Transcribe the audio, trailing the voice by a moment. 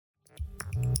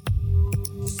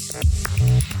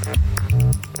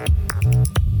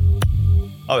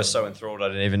I was so enthralled I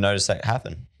didn't even notice that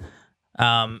happen.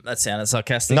 That sounded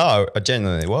sarcastic. No, I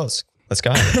genuinely was. Let's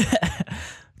go.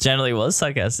 Generally was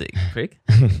sarcastic, prick.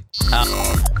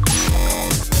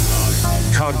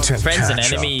 Content Friends and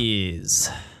catch-up. enemies,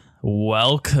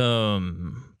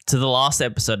 welcome to the last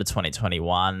episode of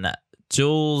 2021.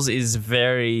 Jules is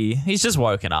he's just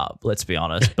woken up, let's be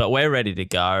honest, but we're ready to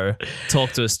go.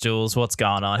 Talk to us, Jules. What's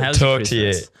going on? How's your Talk to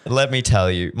you. Christmas? Let me tell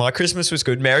you, my Christmas was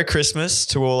good. Merry Christmas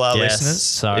to all our Yes, listeners.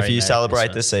 sorry, if you Merry celebrate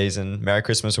Christmas. the season, Merry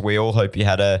Christmas. We all hope you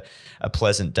had a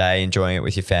pleasant day enjoying it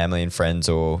with your family and friends,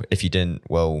 or if you didn't,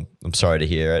 well, I'm sorry to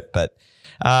hear it. But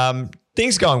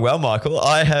things are going well, Michael.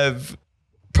 I have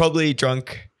probably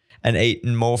drunk and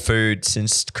eaten more food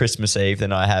since Christmas Eve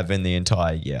than I have in the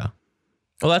entire year.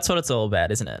 Well, that's what it's all about,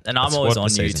 isn't it? And That's I'm always what on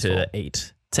the you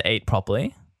season's to eat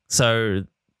properly. So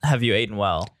have you eaten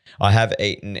well? I have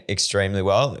eaten extremely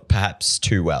well, perhaps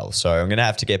too well. So I'm going to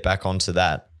have to get back onto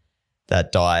that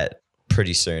diet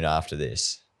pretty soon after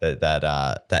this,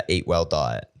 that eat well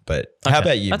diet. But how Okay,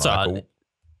 about you, that's all Michael? right.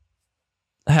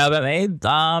 How about me?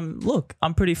 Look,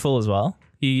 I'm pretty full as well.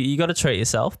 You got to treat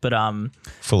yourself, but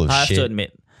Full of I have shit. to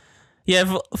admit,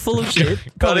 yeah, full of shit.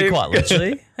 Probably quite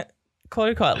literally.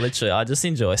 Quite literally. I just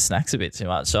enjoy snacks a bit too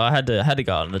much. So I had to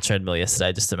go on the treadmill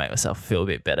yesterday just to make myself feel a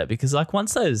bit better, because like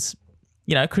once those,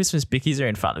 Christmas bickies are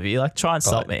in front of you, like try and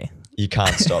stop me. You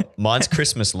can't stop. Mine's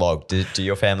Christmas log. Do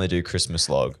your family do Christmas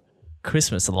log?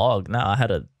 Christmas log? No, I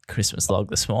had a Christmas log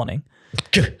this morning.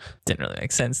 Didn't really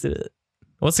make sense, did it?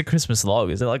 What's a Christmas log?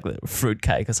 Is it like a fruit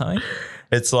cake or something?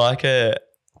 It's like I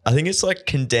think it's like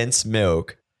condensed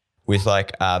milk with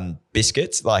like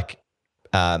biscuits. Like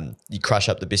you crush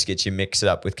up the biscuits, you mix it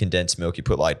up with condensed milk, you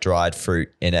put like dried fruit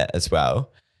in it as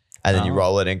well, and then you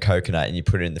roll it in coconut and you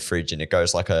put it in the fridge, and it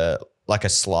goes like a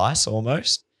slice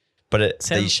almost, but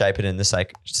you shape it in the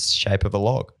shape of a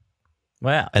log.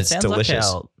 Wow. And it's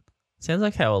delicious. Sounds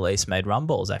like how Elise made rum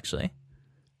balls, actually.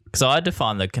 Because I had to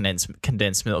find the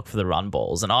condensed milk for the run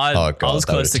balls, and I was that close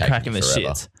would've to taken cracking you the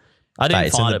forever. shit. I didn't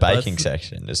It's in find the it both- baking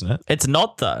section, isn't it? It's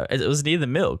not though. It was near the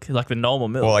milk, like the normal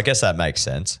milk. Well, I guess that makes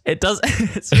sense. It does.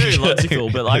 It's very logical,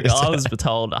 but like I was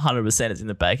told 100% it's in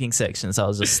the baking section, so I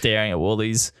was just staring at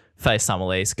Woolies, FaceTime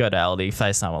Elise, go to Aldi,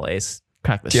 FaceTime Elise,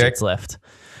 crack the Do you shits left.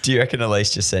 Do you reckon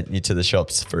Elise just sent you to the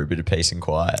shops for a bit of peace and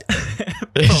quiet?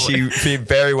 She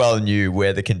very well knew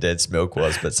where the condensed milk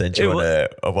was, but sent you on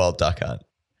a wild duck hunt.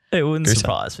 It wouldn't Goose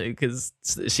surprise me because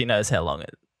she knows how long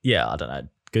it. Yeah, I don't know.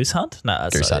 Goose hunt? No,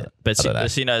 that's Goose not hunt. it. But I don't know.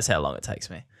 she knows how long it takes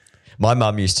me. My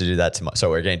mum used to do that to so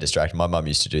we're getting distracted. My mum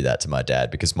used to do that to my dad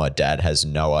because my dad has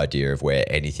no idea of where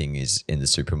anything is in the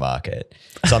supermarket.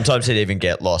 Sometimes he'd even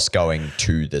get lost going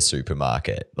to the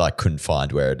supermarket, like couldn't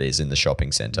find where it is in the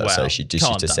shopping centre. Wow. So she just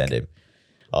Come used on, to send him.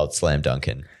 Old Slam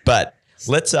Duncan. But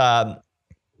let's, I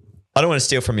don't want to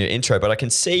steal from your intro, but I can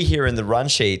see here in the run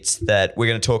sheets that we're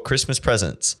going to talk Christmas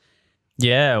presents.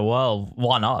 Yeah, well,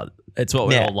 why not? It's what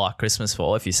we Yeah. all like Christmas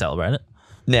for if you celebrate it.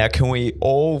 Now, can we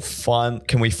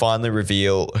finally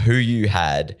reveal who you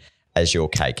had as your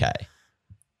KK?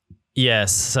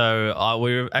 Yes, so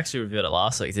we actually reviewed it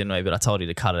last week, didn't we? But I told you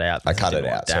to cut it out. I because cut it didn't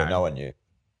out, want so Darren- no one knew.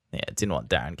 Yeah, didn't want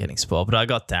Darren getting spoiled, but I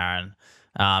got Darren.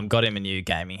 Got him a new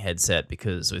gaming headset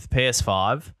because with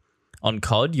PS5 on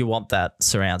COD, you want that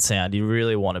surround sound. You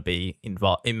really want to be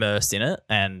immersed in it,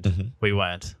 and we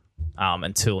weren't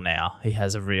until now. He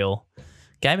has a real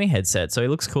gaming headset, so he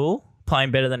looks cool,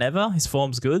 playing better than ever. His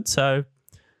form's good, so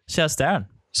shouts Darren.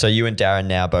 So you and Darren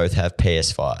now both have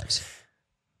PS5s.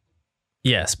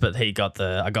 Yes, but I got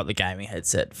the gaming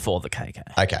headset for the KK.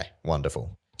 Okay,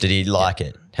 wonderful. Did he like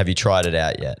it? Have you tried it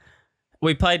out yet?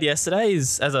 We played yesterday.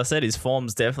 As I said, his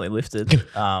form's definitely lifted.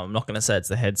 I'm not going to say it's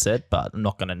the headset, but I'm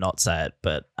not going to not say it.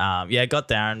 But yeah, got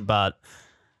Darren. But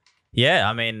yeah,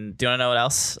 I mean, do you want to know what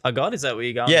else I got? Is that where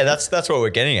you're going? Yeah, that's what we're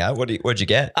getting at. What'd you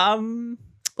get?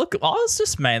 Look, I was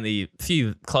just mainly a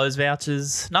few clothes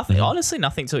vouchers. Nothing, honestly,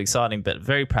 nothing too exciting, but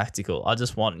very practical. I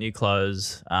just want new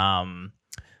clothes.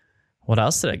 What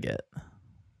else did I get?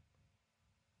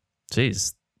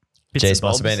 Jeez. Bits and Jeez,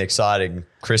 must have bobs. been exciting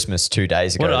Christmas 2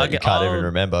 days ago What did I that you get? can't Oh, even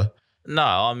remember. No,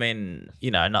 I mean, me,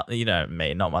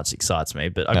 not much excites me,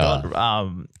 but I No.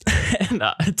 got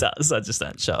no, it does. I just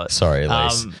don't show it. Sorry,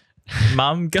 Elise.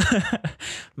 Mum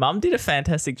did a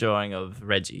fantastic drawing of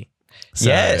Reggie. So,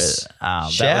 Yes. that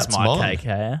was Shouts, my Mum.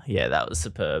 KK. Yeah, that was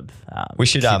superb. We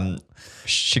should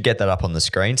get that up on the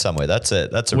screen somewhere. That's a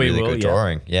We really will, good yeah.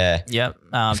 drawing. Yeah. Yep.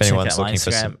 If Check anyone's out my looking for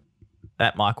Instagram. some-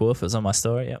 At Mike Wolf is on my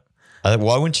story. Yep.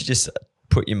 Why wouldn't you just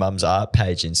put your mum's art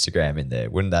page Instagram in there?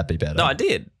 Wouldn't that be better? No, I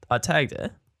did. I tagged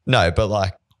her. No, but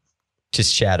like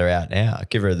just shout her out now.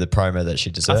 Give her the promo that she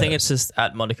deserves. I think it's just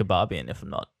at Monica Barbian, if I'm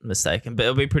not mistaken. But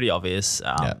it'll be pretty obvious.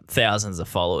 Thousands of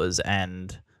followers,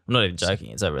 and I'm not even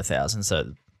joking. It's over 1,000,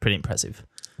 so pretty impressive.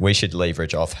 We should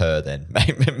leverage off her then.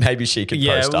 Maybe she could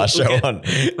post our show on.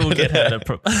 We'll get her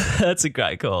to. That's a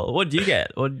great call. What do you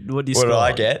get? What do you What score did I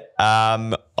on? get?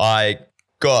 I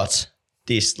got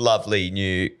this lovely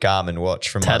new Garmin watch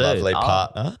from Tattoo. my lovely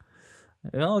partner.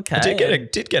 Okay. I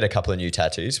did get a couple of new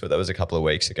tattoos, but that was a couple of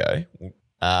weeks ago.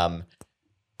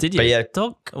 Did you? but yeah.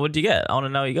 What did you get? I want to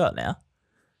know what you got now.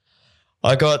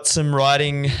 I got some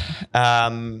writing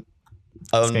gonna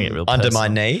get real under personal.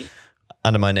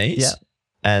 my knees. Yeah.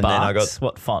 And then I Barks? got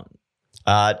What font?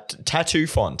 tattoo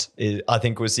font, I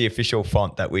think was the official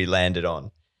font that we landed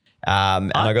on.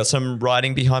 And I got some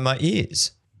writing behind my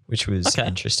ears, which was Okay.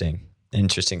 interesting.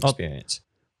 Interesting experience.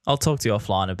 I'll talk to you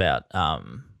offline about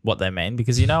what they mean,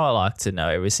 because I like to know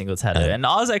every single tattoo. And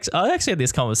I actually had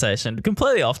this conversation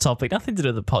completely off topic, nothing to do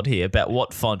with the pod here, about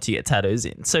what font you get tattoos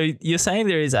in. So you're saying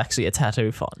there is actually a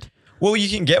tattoo font? Well, you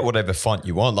can get whatever font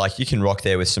you want. Like you can rock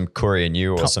there with some Courier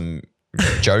New or some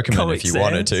Jokerman Comic if you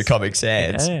wanted to, Sans. Comic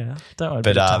Sans. Yeah, don't worry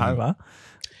But, about Tahoma.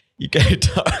 You go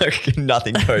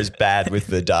nothing goes bad with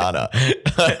Verdana.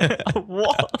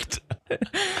 What?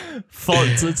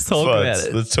 Fonts, let's talk about Fonts.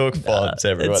 it. Let's talk fonts,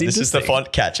 everyone. it's This is the interesting.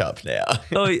 font catch up now.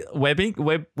 Oh,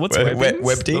 what's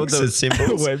Webdings and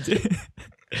symbols.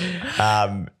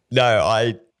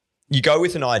 You go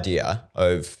with an idea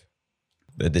of,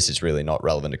 this is really not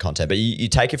relevant to content, but you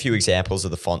take a few examples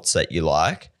of the fonts that you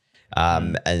like,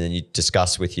 and then you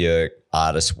discuss with your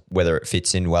artist whether it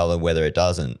fits in well and whether it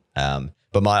doesn't.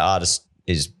 But my artist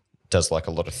does like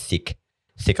a lot of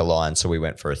thicker lines, so we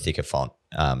went for a thicker font.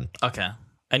 Okay.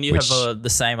 And you have the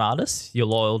same artist? You're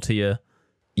loyal to your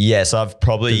Yes, I've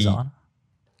probably design?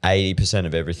 80%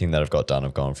 of everything that I've got done,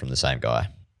 I've gone from the same guy,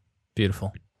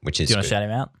 Beautiful. which is Do you want to good. shout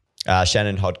him out?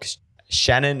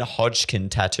 Shannon Hodgkin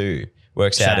Tattoo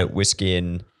works out Shannon. at Whiskey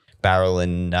and Barrel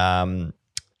in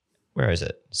where is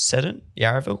it? Seddon,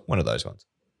 Yarraville, one of those ones.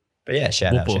 But yeah,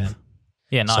 shout out Whoop, whoop. Shannon.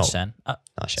 Yeah, nice, Salt. Shan. Nice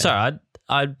Shannon. Sorry,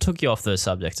 I took you off the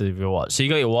subject of your watch. So you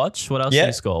got your watch. What else Yeah. do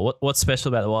you score? What's special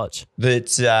about the watch?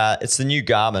 It's the new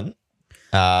Garmin.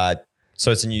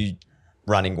 So it's a new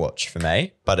running watch for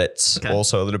me, but it's Okay.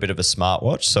 also a little bit of a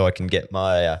smartwatch, so I can get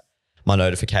my my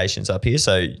notifications up here.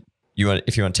 So if you want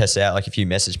to test it out, like if you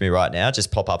message me right now,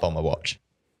 just pop up on my watch.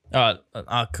 All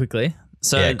right, quickly.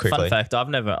 So Yeah, quickly. fun fact, I've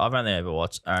only ever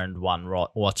owned one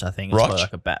watch. I think it's Watch? probably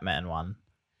like a Batman one,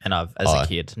 and I've as Oh. a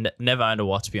kid never owned a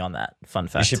watch beyond that. Fun You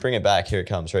fact. should bring it back. Here it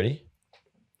comes. Ready?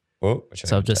 Whoa,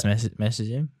 So I've just messaged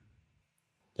you.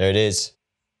 there it is.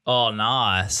 Oh,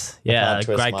 nice. I Yeah, can't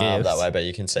twist great my arm gift. that way, but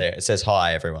you can see it. It says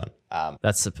hi, everyone.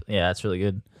 That's really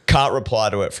good. Can't reply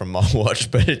to it from my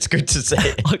watch, but it's good to see.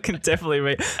 I can definitely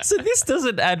read. So this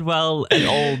doesn't add well at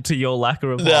all to your lack of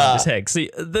reply Nah. to text.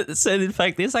 So in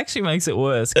fact, this actually makes it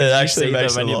worse. It 'cause you actually see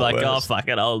makes them and it a you're lot like, oh worse. fuck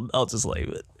it, I'll just leave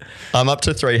it. I'm up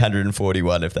to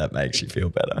 341 if that makes you feel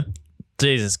better.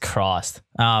 Jesus Christ.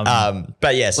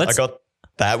 But yes, I Let's- got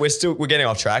that. We're getting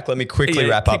off track. Let me quickly Yeah,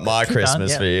 wrap up keep- my keep going,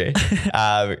 Christmas yeah. for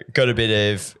you.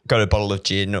 Got a bottle of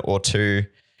gin or two.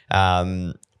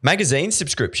 Magazine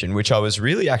subscription, which I was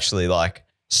really actually like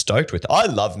stoked with. I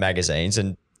love magazines,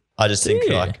 and I just think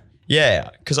you? like, yeah,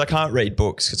 because I can't read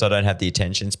books because I don't have the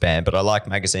attention span, but I like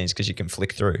magazines because you can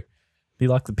flick through. You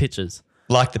like the pictures?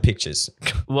 Like the pictures.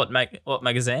 What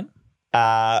magazine?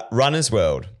 Runner's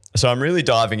World. So I'm really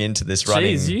diving into this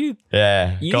running.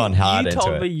 Jeez, gone hard you into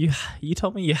told it. me you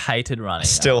told me you hated running.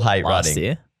 Still hate last running.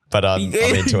 year. But I'm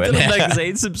into it You got a now.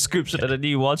 magazine subscription and a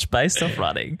new watch based off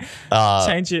running.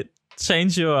 Change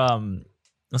your I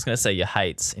was going to say your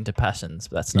hates into passions,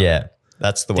 but that's not Yeah,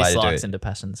 that's the way to do dislikes it. into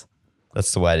passions.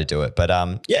 That's the way to do it. But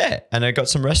yeah, and I got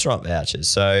some restaurant vouchers.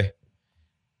 So That's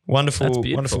wonderful,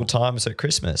 beautiful. wonderful times at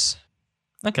Christmas.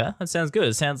 Okay, that sounds good.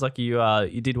 It sounds like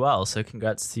you did well. So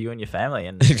congrats to you and your family,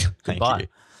 and Thank goodbye.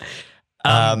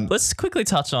 you. Let's quickly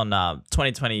touch on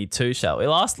 2022, shall we?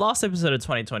 Last episode of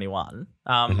 2021.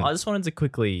 Mm-hmm. I just wanted to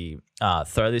quickly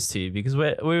throw this to you because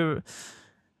we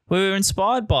were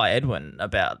inspired by Edwin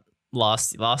about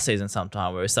last season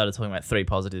sometime where we started talking about 3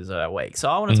 positives of our week. So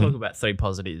I want to talk about 3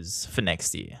 positives for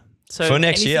next year. So For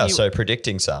next anything year, you- so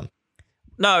predicting some.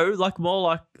 no, like more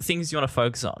like things you want to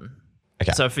focus on.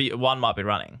 Okay. So for you, one might be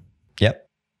running. Yep.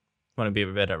 Want to be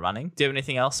better at running? Do you have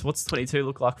anything else? What's 22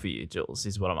 look like for you, Jules?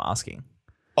 Is what I'm asking.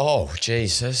 Oh,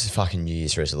 geez, those are fucking New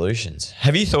Year's resolutions.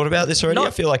 Have you thought about this already? Not-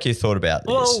 I feel like you thought about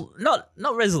this. Well,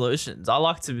 not resolutions. I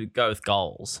like to go with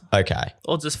goals Okay.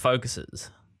 or just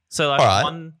focuses. So like All right.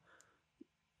 one.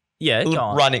 Yeah, go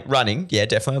on. Running. Yeah,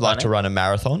 definitely. I'd like to run a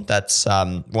marathon. That's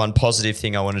one positive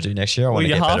thing I want to do next year. I want to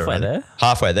you're get better halfway at there.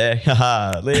 Halfway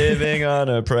there. Living on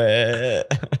a prayer.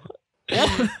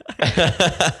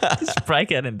 Just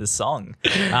break out into song.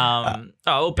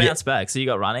 We'll bounce back. So you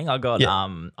got running. I got I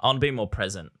want to be more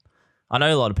present. I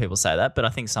know a lot of people say that, but I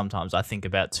think sometimes I think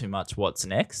about too much what's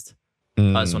next.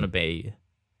 I just want to be,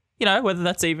 whether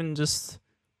that's even just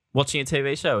watching a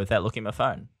TV show without looking at my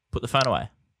phone. Put the phone away.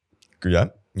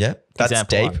 Yeah. That's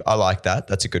Example deep. one. I like that.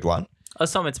 That's a good one.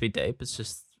 It's not meant to be deep. It's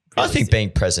just I think realistic. being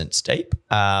present's deep.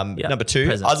 Number 2,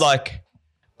 presence.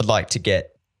 I'd like to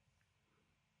get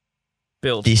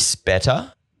build. this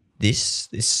better. This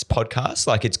podcast,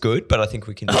 like it's good, but I think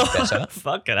we can do it better.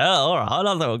 Fucking hell. All right. I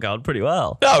thought we're going pretty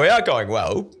well. No, we are going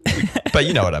well, but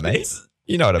you know what I mean.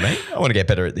 You know what I mean. I want to get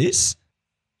better at this.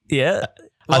 Yeah.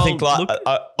 I think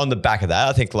on the back of that,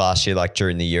 I think last year, like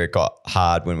during the year, it got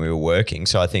hard when we were working.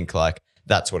 So I think like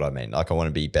that's what I mean. Like I want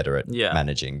to be better at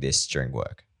managing this during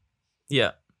work.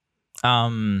 Yeah.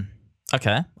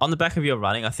 Okay. On the back of your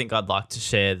running, I think I'd like to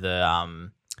share the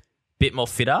bit more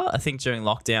fitter. I think during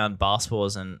lockdown, basketball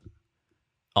wasn't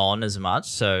on as much,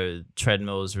 so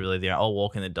treadmill is really the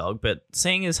walking the dog. But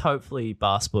seeing as hopefully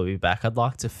basketball will be back, I'd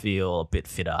like to feel a bit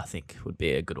fitter. I think would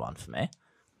be a good one for me.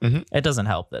 Mm-hmm. It doesn't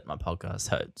help that my podcast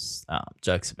hosts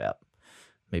jokes about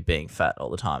me being fat all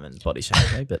the time and body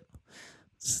shaming me, but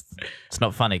it's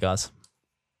not funny, guys.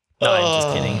 No, I'm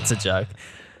just kidding. It's a joke.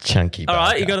 Chunky. All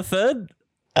right, you got a third?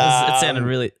 It sounded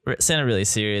really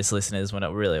serious, listeners, when it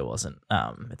really wasn't.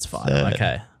 It's fine. I'm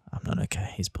okay. I'm not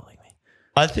okay. He's bullying me.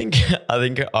 I think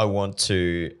I want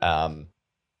to. I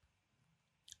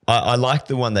like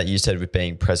the one that you said with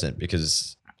being present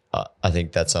because I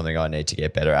think that's something I need to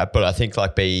get better at. But I think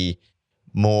like be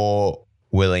more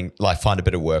willing, like find a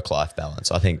bit of work-life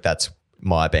balance. I think that's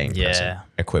my being present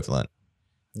equivalent.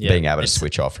 Yeah, being able to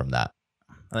switch off from that.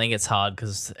 I think it's hard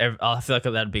because I feel like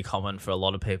that'd be common for a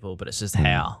lot of people, but it's just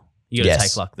how. You got to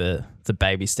take like the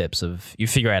baby steps of you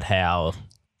figure out how,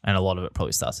 and a lot of it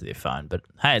probably starts with your phone. But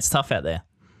hey, it's tough out there.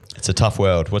 It's a tough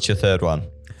world. What's your third one?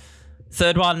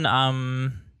 Third one,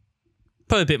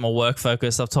 probably a bit more work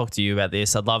focused. I've talked to you about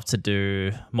this. I'd love to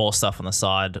do more stuff on the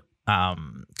side,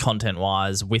 content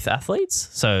wise with athletes.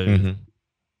 So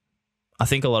I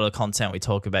think a lot of the content we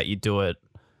talk about, you do it.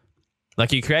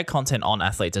 Like you create content on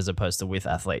athletes as opposed to with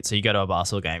athletes. So you go to a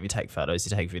basketball game, you take photos,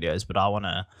 you take videos, but I want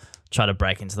to try to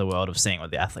break into the world of seeing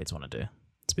what the athletes want to do.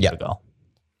 It's a bit of a goal.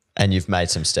 And you've made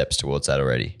some steps towards that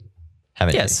already,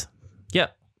 haven't you? Yes.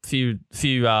 Yep. Few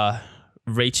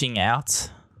reaching out.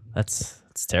 That's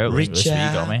terrible English, but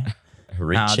you got me. Try to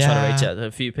reach out to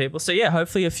a few people. So yeah,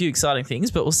 hopefully a few exciting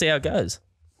things, but we'll see how it goes.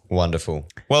 Wonderful.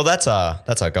 Well, that's our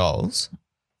goals.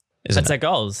 That's our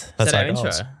goals. That's our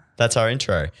intro. That's our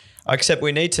intro. Except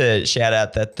we need to shout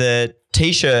out that the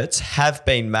T-shirts have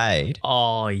been made.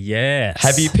 Oh, yes.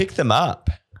 Have you picked them up?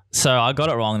 So I got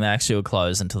it wrong. They actually were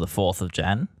closed until the 4th of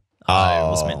Jan.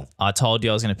 I told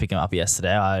you I was going to pick them up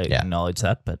yesterday. I acknowledge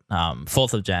that, but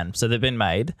 4th of Jan. So they've been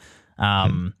made.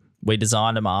 We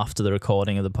designed them after the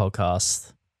recording of the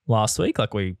podcast last week.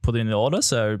 Like we put it in the order.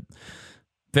 So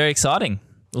very exciting.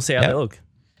 We'll see how they look.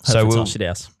 Hopefully it's not shit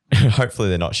house. Hopefully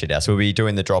they're not shit house. We'll be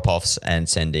doing the drop-offs and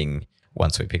sending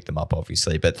once we pick them up,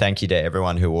 obviously. But thank you to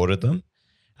everyone who ordered them.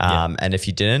 And if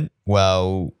you didn't,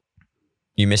 well,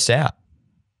 you missed out.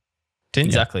 Didn't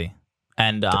you? Exactly.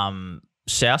 And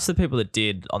shouts to the people that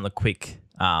did on the quick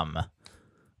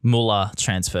Muller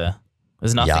transfer.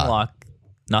 There's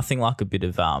nothing like a bit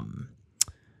of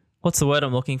what's the word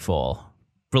I'm looking for?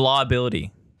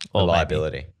 Reliability.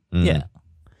 Reliability. Yeah.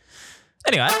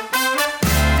 Anyway.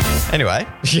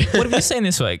 What have you seen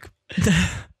this week?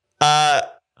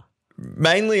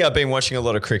 Mainly I've been watching a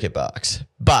lot of cricket, Barks,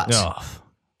 but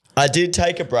I did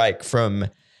take a break from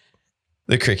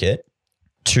the cricket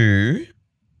to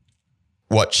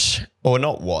watch, or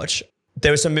not watch.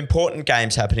 There were some important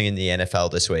games happening in the NFL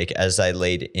this week as they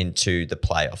lead into the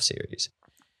playoff series.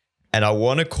 And I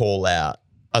want to call out,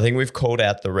 I think we've called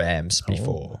out the Rams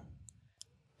before,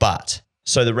 but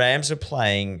so the Rams are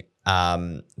playing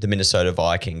the Minnesota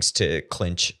Vikings to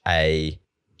clinch a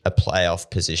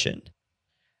playoff position.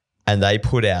 And they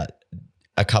put out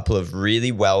a couple of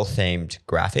really well-themed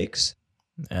graphics,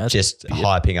 just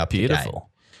hyping up the game.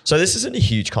 So this isn't a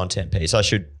huge content piece. I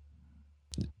should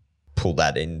pull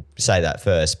that in, say that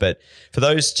first. But for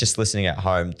those just listening at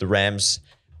home, the Rams,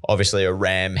 obviously a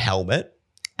Ram helmet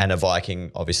and a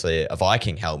Viking, obviously a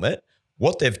Viking helmet.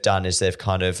 What they've done is they've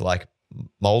kind of like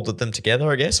molded them together,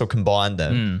 I guess, or combined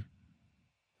them.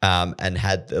 And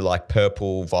had the like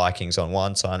purple Vikings on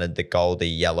one side and the goldy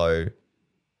yellow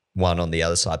one on the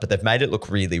other side, but they've made it look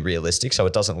really realistic, so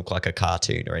it doesn't look like a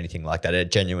cartoon or anything like that.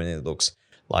 It genuinely looks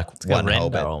like one render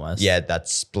helmet almost. Yeah,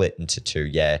 that's split into two.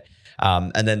 Yeah,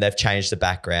 and then they've changed the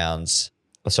backgrounds.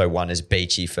 So one is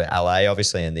beachy for LA,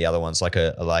 obviously, and the other one's like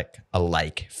a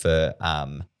lake for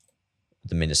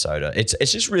the Minnesota.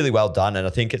 It's just really well done, and I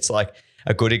think it's like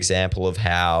a good example of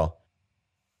how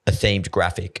a themed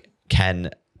graphic can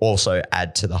also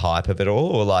add to the hype of it all,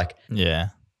 or like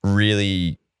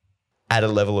really add a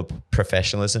level of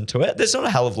professionalism to it. There's not a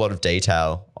hell of a lot of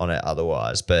detail on it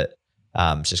otherwise, but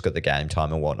it's just got the game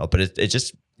time and whatnot. But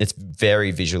it's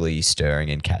very visually stirring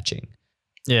and catching.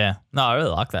 Yeah. No, I really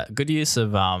like that. Good use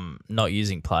of not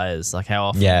using players. Like how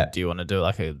often do you want to do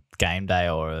like a game day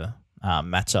or a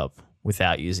matchup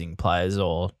without using players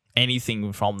or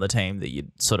anything from the team that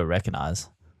you'd sort of recognize?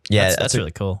 Yeah, that's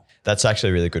really cool. That's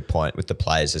actually a really good point with the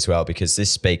players as well, because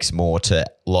this speaks more to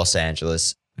Los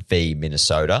Angeles v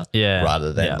Minnesota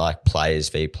rather than like players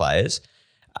v players.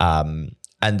 And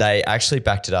they actually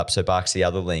backed it up. So Barks, the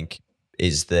other link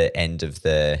is the end of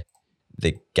the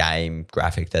game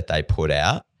graphic that they put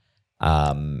out.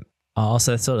 So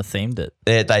they sort of themed it.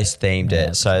 They themed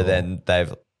it. So cool. then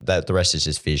the rest is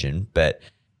just vision, but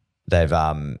they've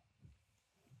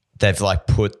like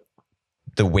put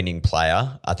the winning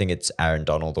player, I think it's Aaron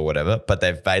Donald or whatever, but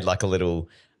they've made like a little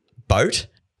boat,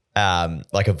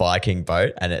 like a Viking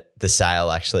boat, and the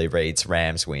sail actually reads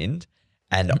Rams Wind.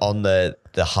 And on the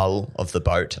hull of the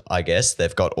boat, I guess,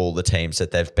 they've got all the teams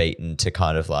that they've beaten to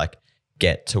kind of like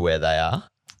get to where they are.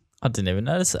 I didn't even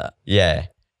notice that. Yeah.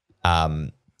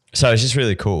 So it's just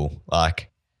really cool.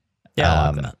 Like,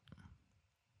 I like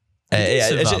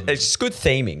that. It's good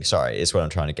theming, sorry, is what I'm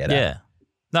trying to get at. Yeah.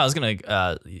 No, I was going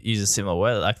to use a similar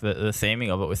word, like the theming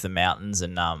of it with the mountains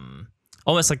and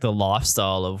almost like the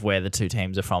lifestyle of where the two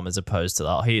teams are from, as opposed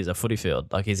to here's a footy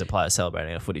field, like here's a player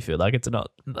celebrating a footy field. Like it's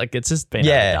not like it's just been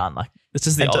overdone. Like it's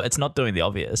just it's not doing the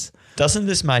obvious. Doesn't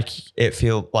this make it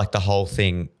feel like the whole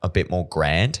thing a bit more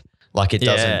grand? Like it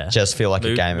doesn't just feel like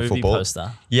a game of football.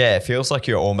 Poster. Yeah, it feels like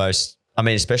you're almost. I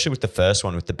mean, especially with the first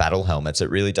one with the battle helmets, it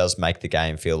really does make the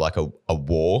game feel like a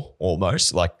war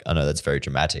almost. Like I know that's very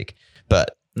dramatic,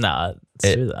 but no,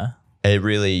 it's true though. It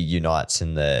really unites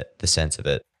in the sense of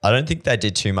it. I don't think they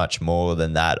did too much more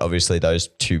than that. Obviously, those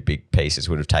two big pieces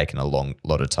would have taken a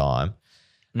lot of time.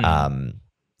 They've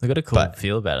got a cool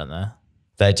feel about it there.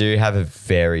 They do have a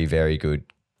very, very good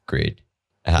grid.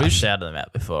 We've shouted them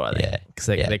out before, I think, because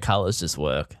their colours just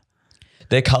work.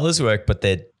 Their colours work, but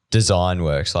their design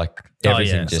works. Like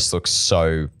everything just looks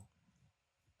so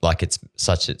like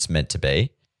it's meant to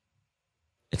be.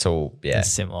 It's all, It's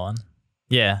a similar one.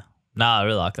 Yeah. No, I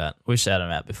really like that. We've shouted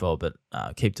them out before, but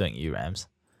keep doing you, Rams.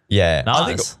 Yeah.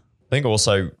 Nice. I think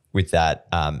also with that,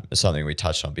 something we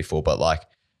touched on before, but like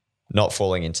not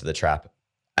falling into the trap.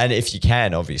 And if you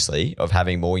can, obviously, of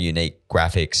having more unique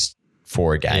graphics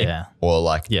for a game or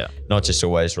like not just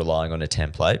always relying on a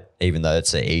template, even though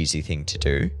it's an easy thing to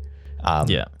do. But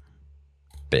yeah,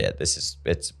 it's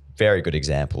a very good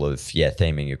example of,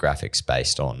 theming your graphics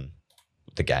based on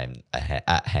the game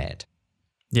at hand.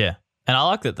 Yeah. And I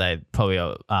like that they probably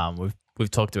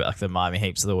we've talked about like the Miami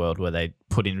Heats of the world where they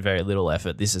put in very little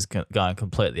effort. This is going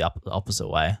completely the opposite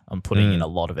way. I'm putting in a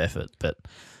lot of effort, but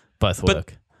both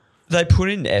work. They put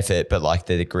in effort, but like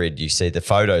the grid, you see the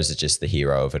photos are just the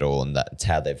hero of it all, and that's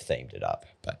how they've themed it up.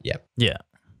 But yeah.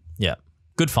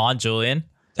 Good find, Julian.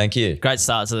 Thank you. Great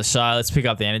start to the show. Let's pick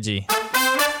up the energy.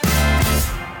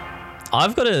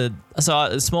 I've got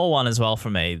a small one as well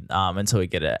from me until we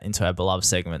get into our beloved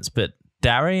segments. But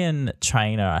Darian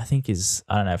Trainer, I think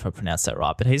I don't know if I pronounced that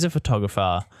right, but he's a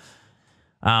photographer.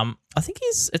 I think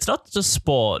it's not just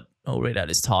sport. I'll read out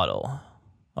his title.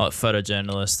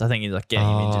 Photojournalist. I think he's like Getty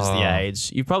Images, The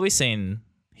Age. You've probably seen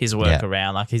his work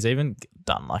around. Like he's even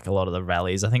done like a lot of the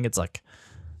rallies. I think it's like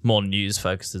more news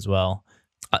focused as well.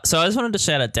 So I just wanted to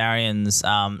shout out Darian's.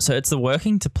 So it's the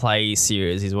Working to Play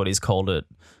series is what he's called it.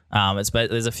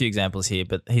 There's a few examples here,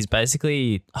 but he's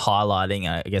basically highlighting,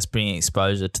 I guess, bringing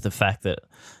exposure to the fact that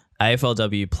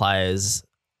AFLW players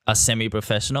are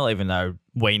semi-professional, even though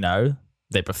we know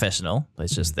they're professional.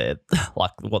 It's just their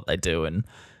like what they do and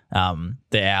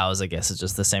their hours, I guess, is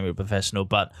just the semi-professional.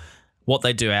 But what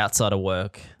they do outside of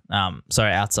work,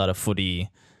 outside of footy,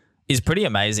 is pretty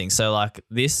amazing. So like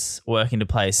this Working to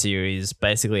Play series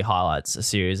basically highlights a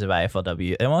series of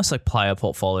AFLW. They're almost like player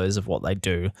portfolios of what they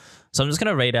do. So I'm just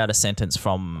going to read out a sentence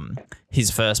from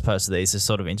his first post of these, is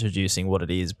sort of introducing what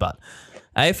it is. But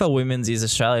AFL Women's is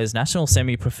Australia's national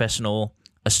semi-professional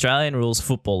Australian rules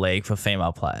football league for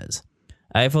female players.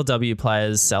 AFLW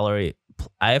player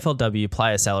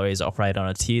salaries operate on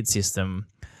a tiered system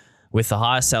with the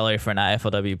highest salary for an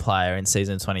AFLW player in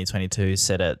season 2022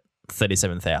 set at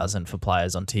 $37,000 for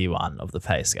players on tier 1 of the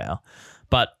pay scale.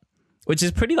 But which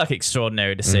is pretty like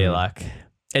extraordinary to see. Like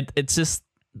it's just,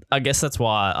 I guess that's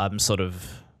why I'm sort of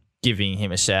giving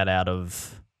him a shout out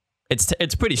of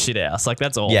it's pretty shit house. Like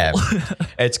that's awful. Yeah.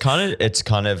 It's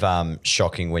kind of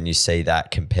shocking when you see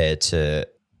that compared to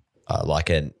like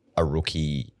a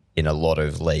rookie in a lot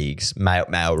of leagues,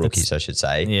 male rookies, I should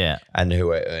say. Yeah. And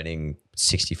who are earning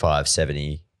 65,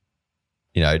 70,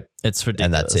 you know. It's ridiculous.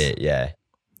 And that's it. Yeah.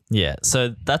 Yeah.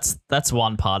 So that's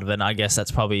one part of it. And I guess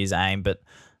that's probably his aim. But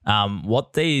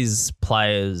what these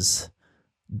players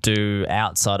do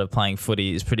outside of playing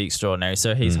footy is pretty extraordinary.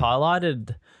 So he's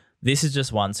highlighted, this is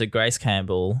just one. So Grace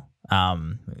Campbell,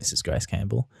 this is Grace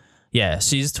Campbell. Yeah,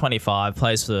 she's 25,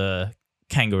 plays for the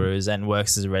Kangaroos and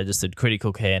works as a registered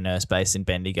critical care nurse based in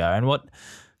Bendigo. And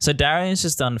so Darian's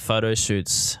just done photo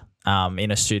shoots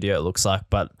in a studio, it looks like,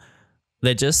 but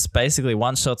they're just basically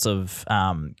one shots of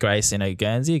Grace in a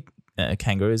Guernsey, a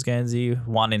Kangaroos Guernsey,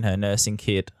 one in her nursing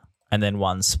kit, and then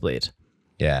one split.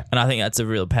 Yeah. And I think that's a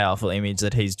real powerful image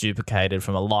that he's duplicated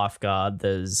from a lifeguard.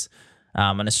 There's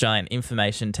an Australian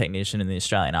information technician in the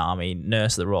Australian Army,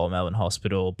 nurse at the Royal Melbourne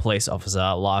Hospital, police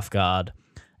officer, lifeguard.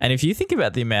 And if you think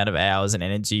about the amount of hours and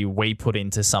energy we put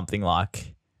into something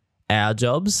like our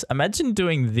jobs, imagine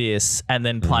doing this and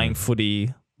then playing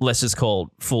footy, let's just call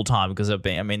it full-time because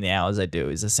the hours they do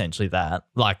is essentially that,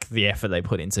 like the effort they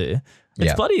put into.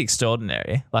 It's bloody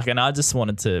extraordinary. Like, and I just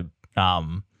wanted to,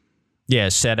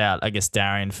 shout out, I guess,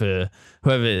 Darian for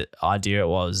whoever idea it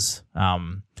was,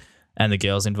 and the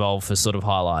girls involved for sort of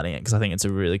highlighting it because I think it's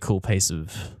a really cool piece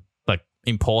of like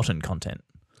important content.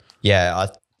 Yeah,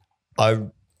 I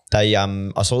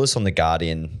saw this on The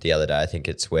Guardian the other day. I think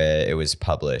it's where it was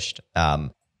published.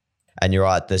 And you're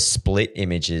right, the split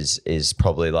images is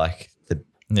probably like the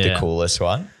coolest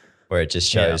one, where it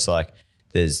just shows like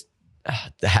there's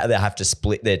how they have to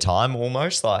split their time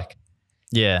almost. Like,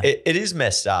 yeah, it is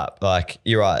messed up. Like,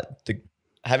 you're right.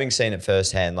 Having seen it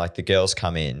firsthand, like the girls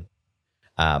come in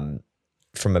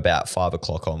from about 5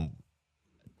 o'clock on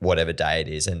whatever day it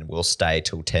is and will stay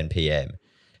till 10 p.m.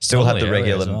 Still have the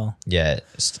regular,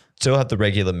 still have the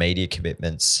regular media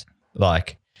commitments,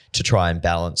 like to try and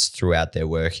balance throughout their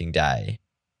working day.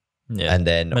 Yeah. And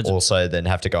then also then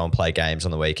have to go and play games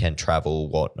on the weekend, travel,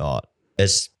 whatnot. I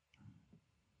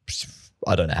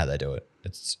don't know how they do it.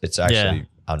 It's actually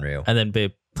unreal. And then be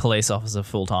a police officer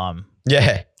full time.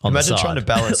 Yeah. Imagine trying to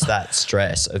balance that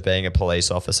stress of being a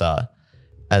police officer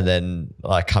and then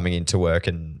like coming into work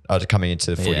and coming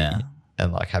into the footy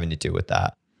and like having to deal with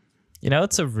that. You know,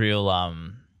 it's a real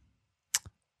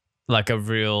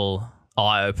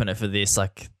eye opener for this,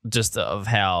 like just of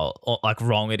how like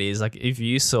wrong it is. Like if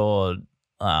you saw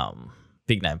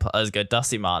big name players go,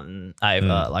 Dusty Martin,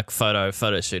 Ava, like photo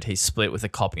shoot, he's split with a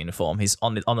cop uniform. He's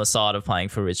on the side of playing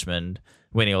for Richmond,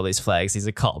 winning all these flags. He's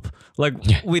a cop. Like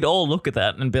we'd all look at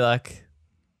that and be like,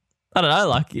 I don't know,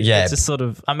 like it's just sort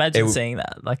of imagine seeing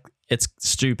that. Like it's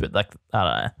stupid. Like I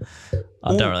don't know.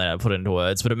 I don't really know how to put it into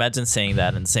words, but imagine seeing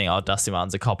that and seeing, Dusty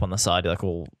Martin's a cop on the side. You're like,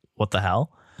 well, what the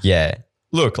hell? Yeah.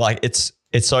 Look, like it's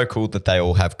so cool that they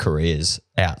all have careers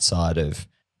outside of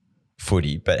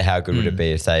footy, but how good would it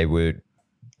be if they would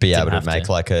be able to make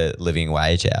like a living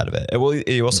wage out of it? Well,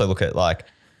 you also look at like,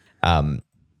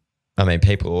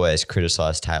 people always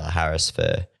criticize Taylor Harris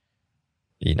for,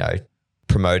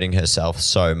 promoting herself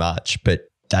so much,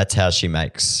 but that's how she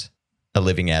makes a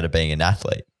living out of being an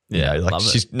athlete. Like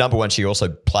she's number one. She also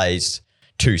plays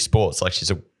 2 sports. Like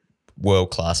she's a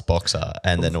world-class boxer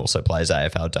and then also plays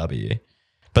AFLW,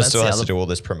 but still has to do all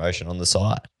this promotion on the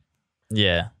side.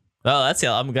 Yeah. Well,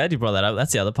 I'm glad you brought that up.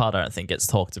 That's the other part I don't think gets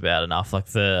talked about enough. Like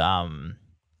the,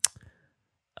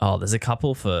 there's a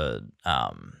couple for,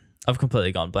 I've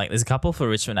completely gone blank. There's a couple for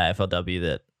Richmond AFLW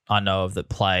that I know of that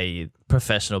play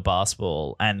professional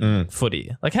basketball and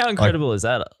footy. Like how incredible is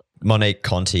that? Monique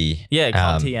Conti. Yeah,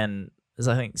 Conti and there's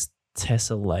I think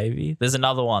Tessa Levy. There's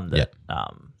another one that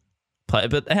play,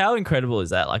 but how incredible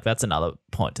is that? Like that's another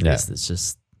point to this that's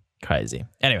just crazy.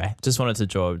 Anyway, just wanted to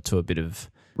draw to a bit of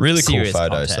really cool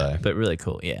photos though. But really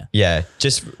cool, yeah. Yeah,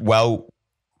 just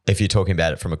if you're talking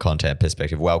about it from a content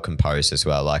perspective, well composed as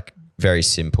well, like very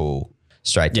simple,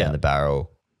 straight down the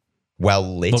barrel,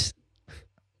 well lit.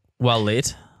 Well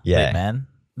lit. Yeah. Lit, man.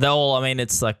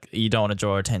 It's like you don't want to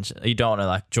draw attention. You don't want to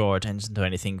like draw attention to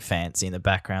anything fancy in the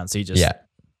background. So you just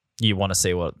you want to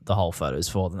see what the whole photo is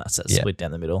for. Then that's that split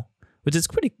down the middle, which is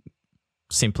pretty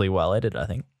simply well edited, I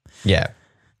think. Yeah.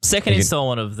 Second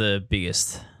installment of the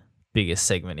biggest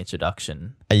segment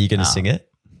introduction. Are you going to sing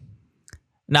it?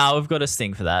 No, we've got a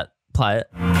sting for that. Play it.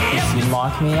 If you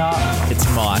mic me up, it's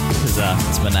Mike because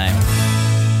it's my name.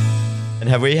 And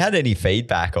have we had any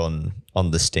feedback on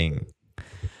the Sting?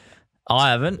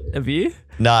 I haven't. Have you?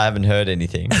 No, I haven't heard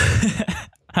anything.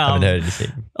 Haven't heard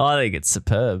anything. I think it's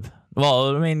superb.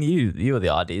 Well, I mean, you were the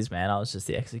ideas, man. I was just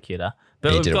the executor. But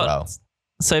You we've did it got, well.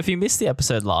 So if you missed the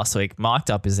episode last week,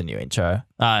 Mic'd Up is a new intro.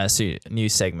 New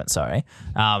segment, sorry.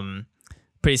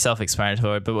 Pretty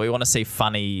self-explanatory, but we want to see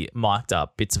funny mic'd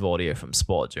up bits of audio from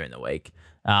sport during the week.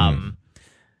 I've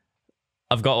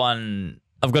got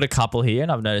a couple here,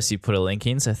 and I've noticed you put a link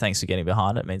in, so thanks for getting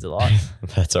behind it. It means a lot.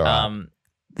 That's all right.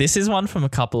 This is one from a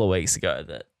couple of weeks ago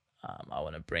that I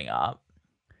want to bring up.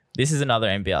 This is another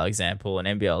NBL example, and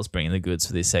NBL is bringing the goods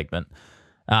for this segment.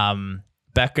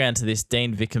 Background to this,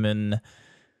 Dean Vickerman,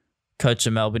 coach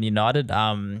of Melbourne United.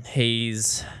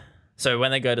 So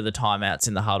when they go to the timeouts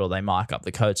in the huddle, they mic up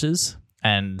the coaches,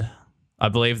 and I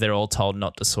believe they're all told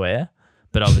not to swear,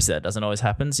 but obviously that doesn't always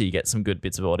happen, so you get some good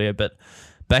bits of audio. But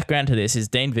background to this is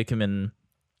Dean Vickerman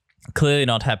clearly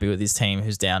not happy with his team,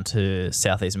 who's down to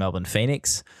Southeast Melbourne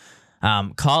Phoenix.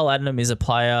 Kyle Adnam is a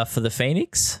player for the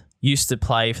Phoenix, used to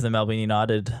play for the Melbourne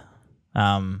United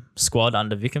squad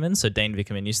under Vickerman, so Dean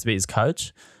Vickerman used to be his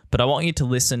coach. But I want you to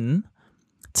listen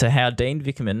to how Dean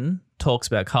Vickerman talks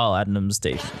about Kyle Adnam's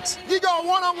defense. You go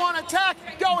one-on-one attack,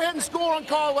 go ahead and score on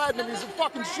Kyle Adnam. He's the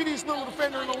fucking shittiest little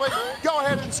defender in the league. Go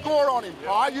ahead and score on him,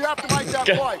 all right? You have to make that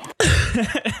play.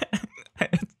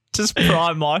 Just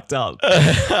prime mic'd up.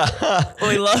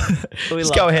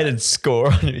 Just go ahead and score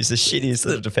on him. He's the shittiest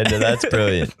little defender. That's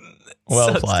brilliant.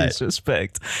 Well Such played.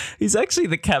 disrespect. He's actually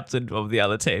the captain of the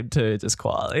other team too, just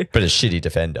quietly. But a shitty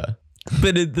defender.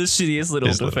 But the shittiest little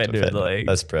His little defender in the defender. league.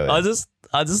 That's brilliant.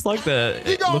 I just like to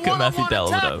You go look at Matthew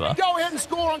one-on-one attack, Dellavedova. go ahead and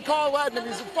score on Kyle Adnam.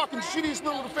 He's the fucking shittiest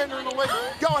little defender in the league.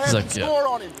 Go ahead like, and score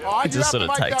on him, all right? He You just have to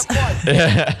sort of make takes-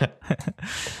 that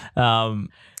play.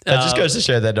 That just goes to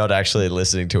show they're not actually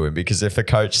listening to him, because if a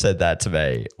coach said that to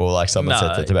me, or like someone No,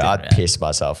 said that to me, it I'd didn't. piss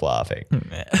myself laughing.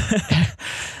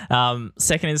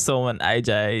 Second installment,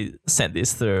 AJ sent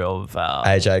this through of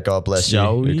AJ, God bless you. You're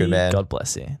Joey. a good man. God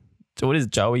bless you. What is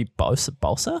Joey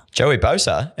Bosa? Joey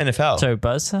Bosa, NFL. Joey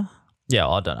Bosa? Yeah,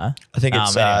 I don't know. I think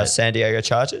it's anyway. San Diego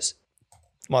Chargers.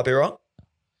 Might be wrong.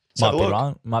 Let's have Might a be look.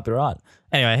 wrong. Might be right.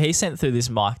 Anyway, he sent through this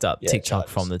mic'd up Yeah, TikTok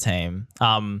Chargers. from the team.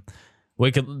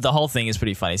 The whole thing is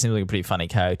pretty funny. He seems like a pretty funny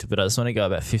character, but I just want to go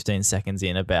about 15 seconds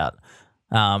in about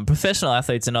professional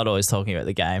athletes are not always talking about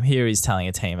the game. Here he's telling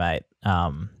a teammate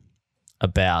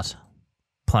about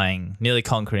nearly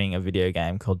conquering a video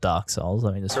game called Dark Souls.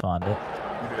 Let me just find it.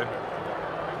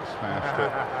 Smashed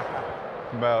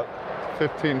it. About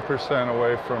 15%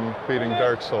 away from beating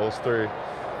Dark Souls 3.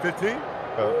 15?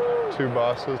 About 2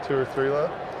 bosses, 2 or 3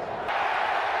 left.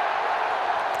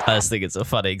 I just think it's a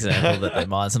funny example that their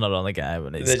mind's not on the game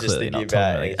and it's They're just clearly thinking not talking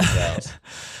about about anything the else.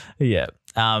 game.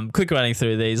 Yeah. Quick running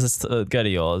through these. Let's go to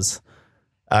yours,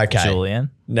 Okay. Julian.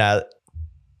 Now,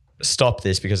 stop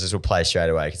this because this will play straight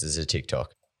away because it's a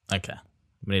TikTok. Okay.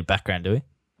 We need background, do we?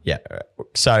 Yeah.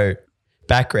 So,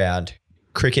 background,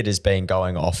 cricket has been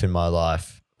going off in my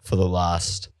life for the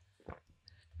last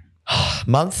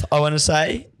month, I want to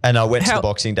say. And I went to the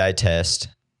Boxing Day test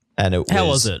and How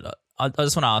was it? I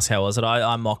just want to ask, how was it?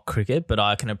 I mock cricket, but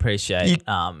I can appreciate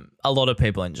a lot of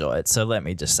people enjoy it. So let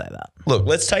me just say that. Look,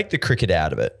 let's take the cricket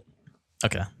out of it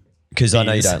Okay. because I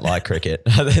know you Beers. don't like cricket.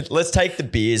 Let's take the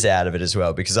beers out of it as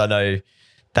well because I know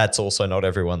that's also not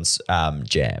everyone's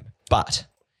jam. But,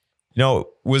 you know, it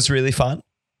was really fun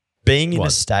being in a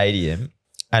What? stadium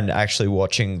and actually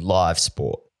watching live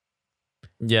sport.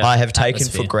 Yeah. I have taken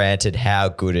atmosphere. for granted how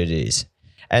good it is.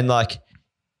 And like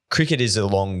cricket is a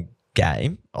long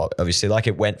game, obviously. Like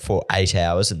it went for 8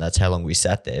 hours and that's how long we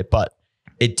sat there, but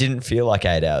it didn't feel like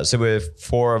 8 hours. There were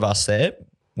 4 of us there,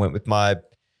 went with my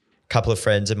couple of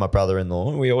friends and my brother-in-law.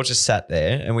 And we all just sat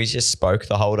there and we just spoke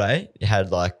the whole day.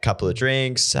 Had like a couple of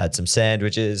drinks, had some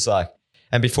sandwiches,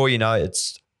 and before you know it,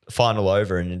 it's final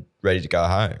over and you're ready to go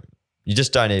home. You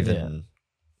just don't even...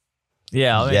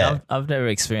 Yeah, I mean, Yeah. I've never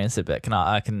experienced it, but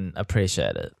I can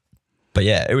appreciate it. But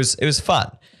yeah, it was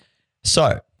fun.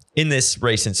 So in this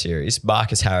recent series,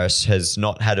 Marcus Harris has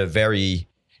not had a very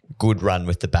good run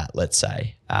with the bat, let's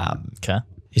say. Okay.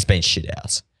 He's been shit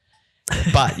out.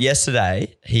 But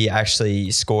yesterday, he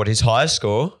actually scored his highest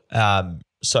score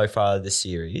so far this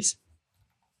series,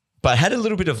 but had a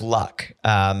little bit of luck.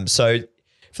 So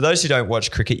for those who don't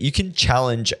watch cricket, you can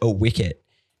challenge a wicket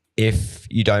if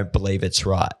you don't believe it's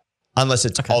right. Unless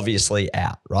it's obviously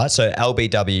out, right? So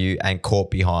LBW and caught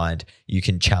behind, you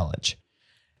can challenge.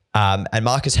 And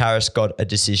Marcus Harris got a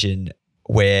decision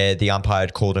where the umpire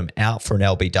had called him out for an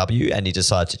LBW and he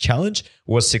decided to challenge,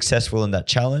 was successful in that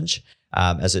challenge,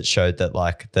 as it showed that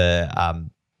like the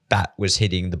bat was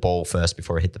hitting the ball first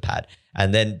before it hit the pad.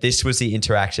 And then this was the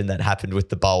interaction that happened with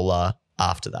the bowler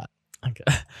after that. Okay.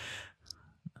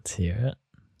 Let's hear it.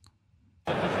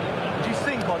 Do you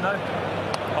think or no?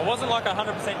 I wasn't like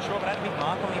 100% sure, but I had a big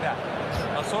mark on me back.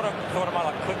 I sort of thought I might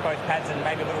like clip both pads and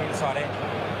maybe a little inside edge.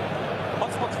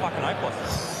 Hotspot's fucking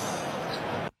hopeless.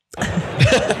 Do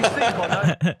you think or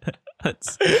no?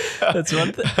 That's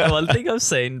one thing I've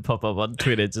seen pop up on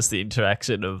Twitter, just the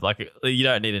interaction of like, you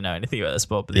don't need to know anything about the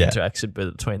sport, but the interaction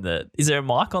between is there a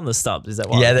mic on the stumps? Is that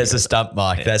why? Yeah, there's a stump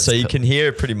mic there. So you can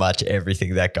hear pretty much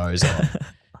everything that goes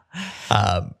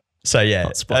on. So yeah.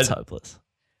 Hotspot's hopeless.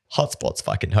 Hotspot's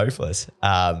fucking hopeless.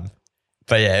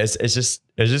 But yeah, it's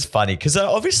just funny because they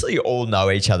obviously all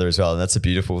know each other as well. And that's a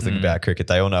beautiful thing about cricket.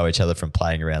 They all know each other from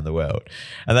playing around the world.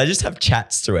 And they just have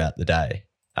chats throughout the day.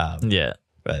 Yeah.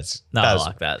 I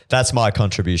like that. That's my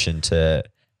contribution to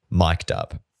Mic'd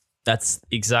Up. That's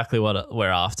exactly what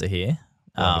we're after here.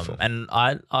 And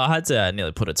I had to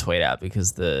nearly put a tweet out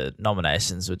because the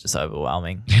nominations were just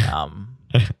overwhelming.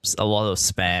 A lot of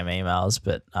spam emails,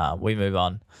 but we move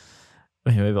on.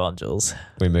 We move on, Jules.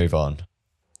 We move on.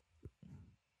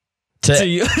 To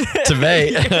you. To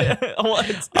me.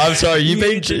 I'm sorry.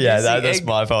 That's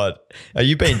my fault.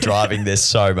 You've been driving this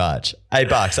so much. Hey,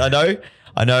 Bucks, I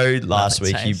know last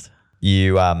week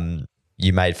you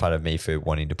made fun of me for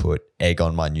wanting to put egg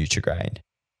on my Nutri-Grain.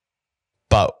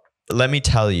 But let me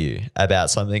tell you about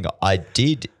something I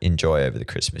did enjoy over the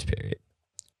Christmas period.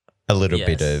 A little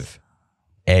bit of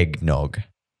eggnog.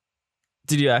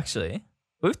 Did you actually?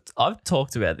 I've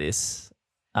talked about this.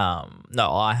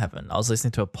 No, I haven't. I was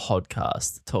listening to a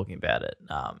podcast talking about it.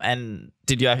 And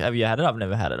have you had it? I've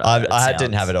never had it. I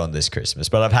didn't have it on this Christmas,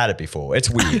 but I've had it before. It's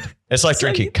weird. It's like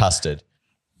drinking custard.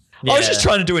 Yeah. I was just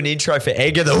trying to do an intro for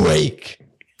Egg of the Week.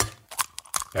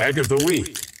 Egg of the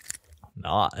Week.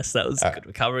 Nice. That was a good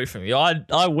recovery from you.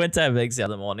 I went to have eggs the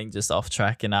other morning just off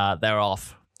track and they were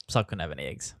off, so I couldn't have any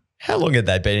eggs. How long had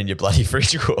they been in your bloody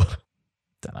fridge for?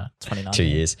 Don't know, 29 2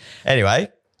 years. Anyway,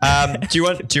 do you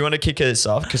want to kick us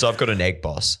off? Because I've got an egg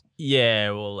boss. Yeah,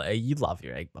 well, you love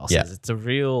your egg bosses. Yeah. It's a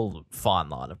real fine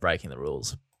line of breaking the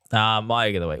rules. My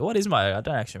egg of the week. What is my egg? I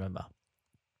don't actually remember.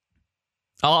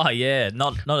 Oh, yeah.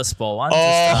 Not a sport one.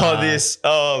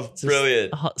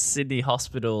 Brilliant. Sydney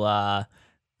Hospital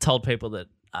told people that,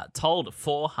 told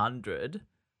 400,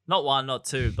 not one, not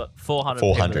two, but 400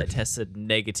 people that tested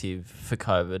negative for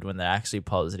COVID when they're actually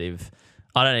positive.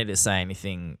 I don't need to say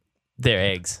anything. They're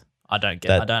eggs. I don't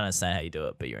understand how you do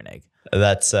it, but you're an egg.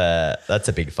 That's a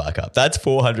big fuck up. That's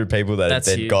 400 people that have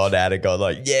then gone out and gone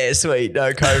like, yeah, sweet,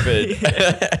 no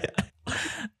COVID.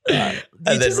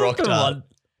 And then rocked up.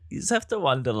 You just have to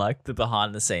wonder like the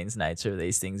behind the scenes nature of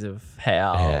these things of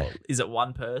how is it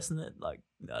one person that like,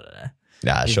 I don't know.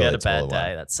 Nah, sure. You had a bad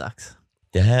day. That sucks.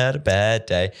 You had a bad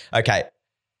day. Okay.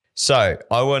 So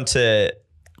I want to,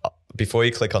 before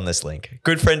you click on this link,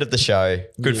 good friend of the show,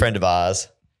 good friend of ours,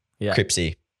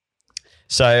 Cripsy.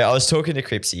 So I was talking to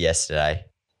Cripsy yesterday,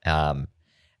 and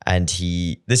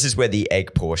this is where the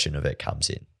egg portion of it comes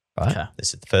in, right? Okay.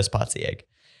 This is the first part's the egg.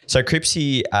 So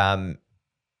Cripsy,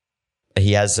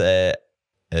 he has a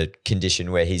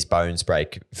condition where his bones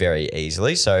break very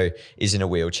easily, so is in a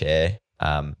wheelchair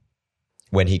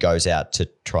when he goes out to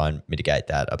try and mitigate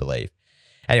that, I believe.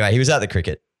 Anyway, he was at the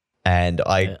cricket, and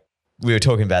we were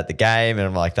talking about the game, and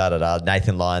I'm like,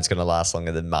 Nathan Lyon's going to last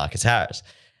longer than Marcus Harris.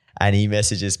 And he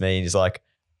messages me and he's like,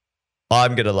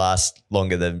 I'm going to last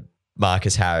longer than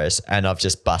Marcus Harris and I've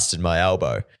just busted my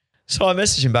elbow. So I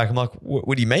messaged him back. I'm like,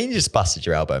 what do you mean you just busted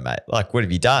your elbow, mate? Like, what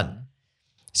have you done?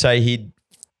 So he'd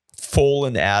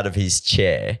fallen out of his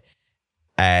chair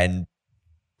and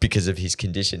because of his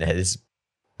condition has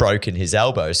broken his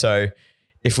elbow. So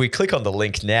if we click on the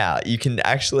link now, you can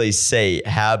actually see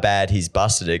how bad he's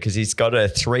busted it because he's got a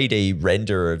 3D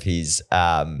render of his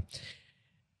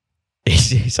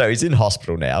so he's in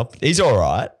hospital now. He's all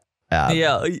right.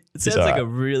 It sounds like a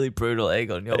really brutal egg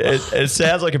on your it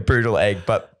sounds like a brutal egg,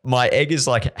 but my egg is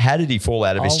like, how did he fall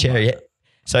out of his chair?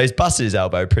 So he's busted his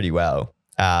elbow pretty well.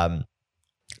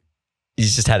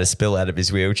 He's just had a spill out of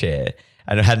his wheelchair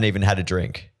and hadn't even had a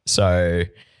drink. So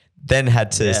then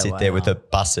had to sit there with a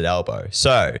busted elbow.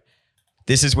 So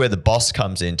this is where the boss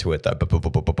comes into it though.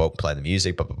 Play the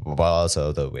music. Boss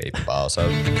of the week. Boss of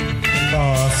the week.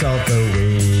 Boss of the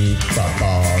week.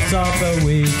 Boss of the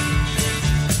week.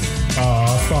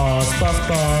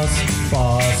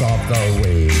 Boss of the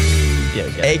week. Yeah,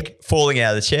 okay. Egg falling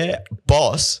out of the chair.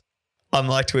 Boss, I'm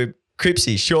like to him,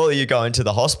 Cripsy, surely you're going to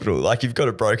the hospital. Like you've got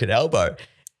a broken elbow.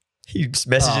 He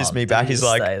messages me back. He's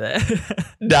like,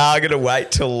 nah, I'm going to wait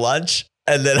till lunch.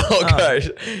 And then I'll go.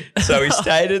 So he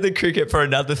stayed at the cricket for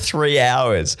another 3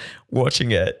 hours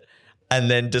watching it and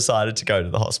then decided to go to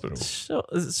the hospital.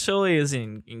 Surely is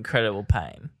in incredible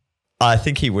pain. I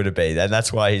think he would have been. And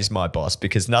that's why he's my boss,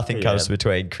 because nothing comes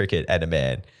between cricket and a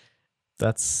man.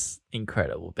 That's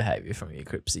incredible behaviour from you,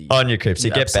 Cripsy. On your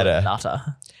Cripsy, get better.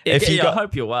 Nutter. I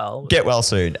hope you're well. Get well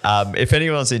soon. If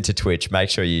anyone's into Twitch, make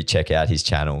sure you check out his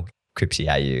channel, Cripsy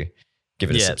AU. Give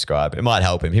it a subscribe. It might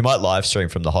help him. He might live stream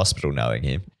from the hospital knowing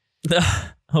him.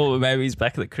 Or maybe he's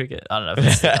back at the cricket. I don't know if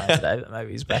he's still playing today, but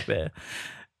maybe he's back there.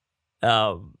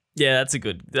 Yeah, that's a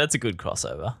good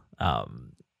crossover.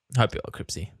 Hope you're well,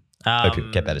 Cripsy. Hope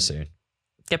you get better soon.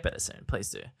 Get better soon, please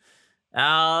do.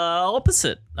 Our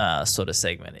opposite sort of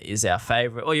segment is our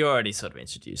favourite. Well, you already sort of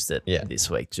introduced it this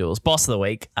week, Jules. Boss of the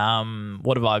week.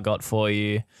 What have I got for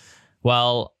you?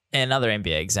 Well, another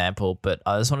NBA example, but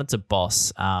I just wanted to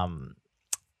boss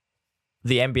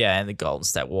the NBA and the Golden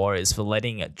State Warriors for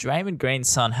letting Draymond Green's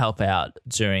son help out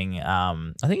during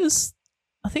I think it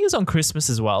was on Christmas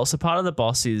as well. So part of the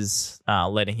boss is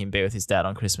letting him be with his dad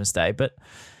on Christmas Day, but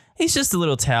he's just a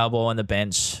little towel ball on the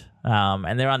bench,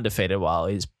 and they're undefeated while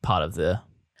he's part of the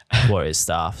Warriors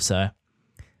staff. So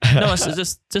no,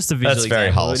 it's just a visual. That's very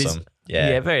example. wholesome.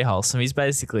 Yeah, very wholesome. He's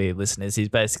basically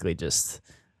just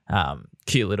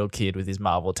cute little kid with his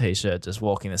Marvel t-shirt, just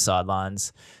walking the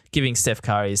sidelines, giving Steph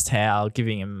Curry his towel,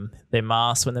 giving him their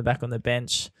mask when they're back on the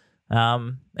bench.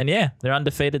 And yeah, they're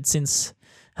undefeated since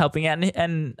helping out.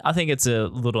 And I think it's a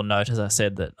little note, as I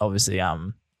said, that obviously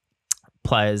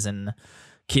players and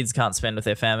kids can't spend with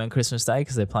their family on Christmas Day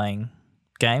because they're playing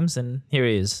games. And here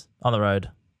he is on the road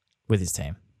with his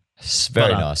team. It's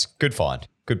very nice. Good find.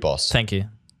 Good boss. Thank you.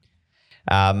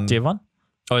 Do you have one?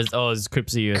 Or is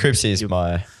Cripsy? Cripsy is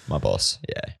my boss.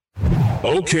 Yeah.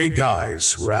 Okay,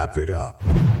 guys, wrap it up.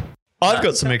 I've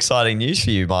got some exciting news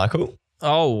for you, Michael.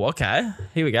 Oh, okay.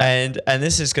 Here we go. And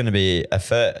this is going to be a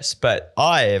first, but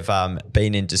I have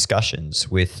been in discussions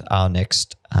with our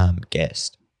next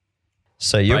guest.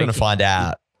 So you're going to find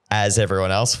out as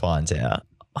everyone else finds out.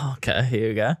 Okay, here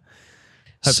we go.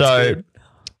 Hope so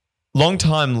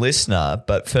long-time listener,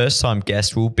 but first-time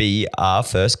guest will be our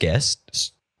first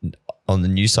guest on the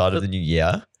new side of the new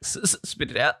year.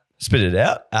 Spit it out. Spit it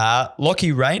out.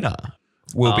 Lockie Rayner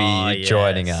will be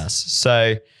joining us.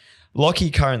 So Lockie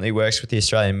currently works with the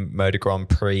Australian Motor Grand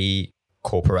Prix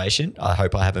Corporation. I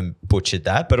hope I haven't butchered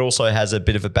that, but also has a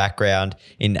bit of a background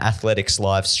in athletics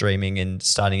live streaming and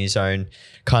starting his own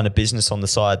kind of business on the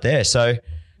side there. So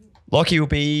Lockie will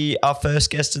be our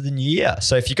first guest of the new year.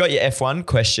 So if you got your F1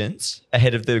 questions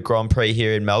ahead of the Grand Prix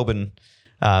here in Melbourne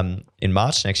in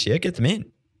March next year, get them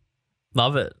in.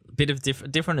 Love it. A bit of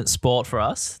different sport for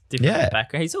us. Different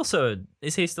background.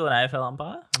 Is he still an AFL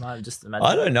umpire?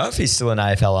 I don't know if he's still an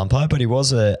AFL umpire, but he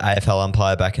was an AFL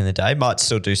umpire back in the day. Might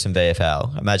still do some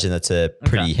VFL. Imagine that's a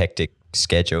pretty hectic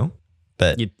schedule.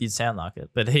 But you'd sound like it.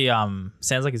 But he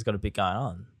sounds like he's got a bit going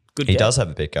on. He does have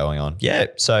a bit going on. Yeah.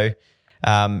 So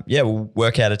we'll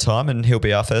work out a time and he'll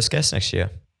be our first guest next year.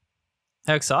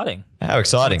 How exciting. How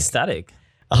exciting. I'm ecstatic.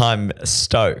 I'm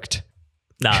stoked.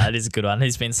 No, it is a good one.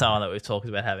 He's been someone that we've talked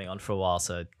about having on for a while,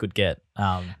 so good get.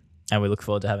 And we look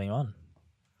forward to having him on.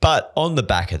 But on the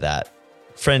back of that,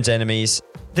 friends, enemies,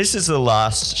 this is the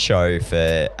last show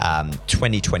for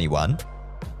 2021.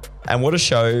 And what a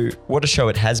show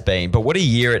it has been, but what a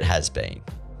year it has been.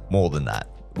 More than that.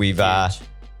 We've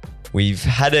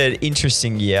had an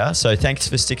interesting year, so thanks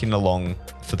for sticking along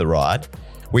for the ride.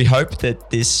 We hope that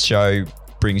this show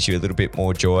brings you a little bit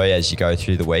more joy as you go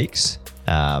through the weeks.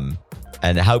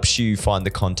 And it helps you find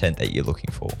the content that you're looking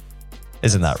for.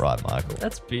 Isn't that right, Michael?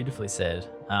 That's beautifully said.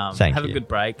 Thank you. Have a good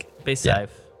break. Be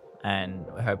safe. And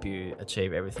I hope you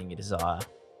achieve everything you desire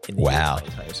in the year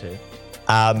 2022.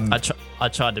 I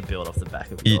tried to build off the back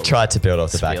of it. You tried to build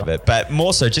off the back of it. But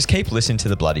more so, just keep listening to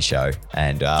the bloody show.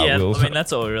 And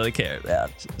that's all we really care about.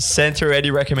 Send through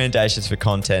any recommendations for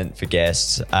content, for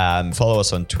guests. Follow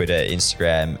us on Twitter,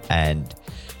 Instagram, and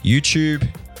YouTube.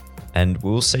 And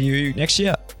we'll see you next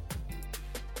year.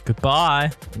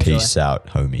 Goodbye. Peace out,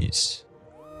 homies.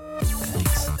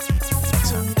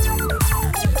 Thanks.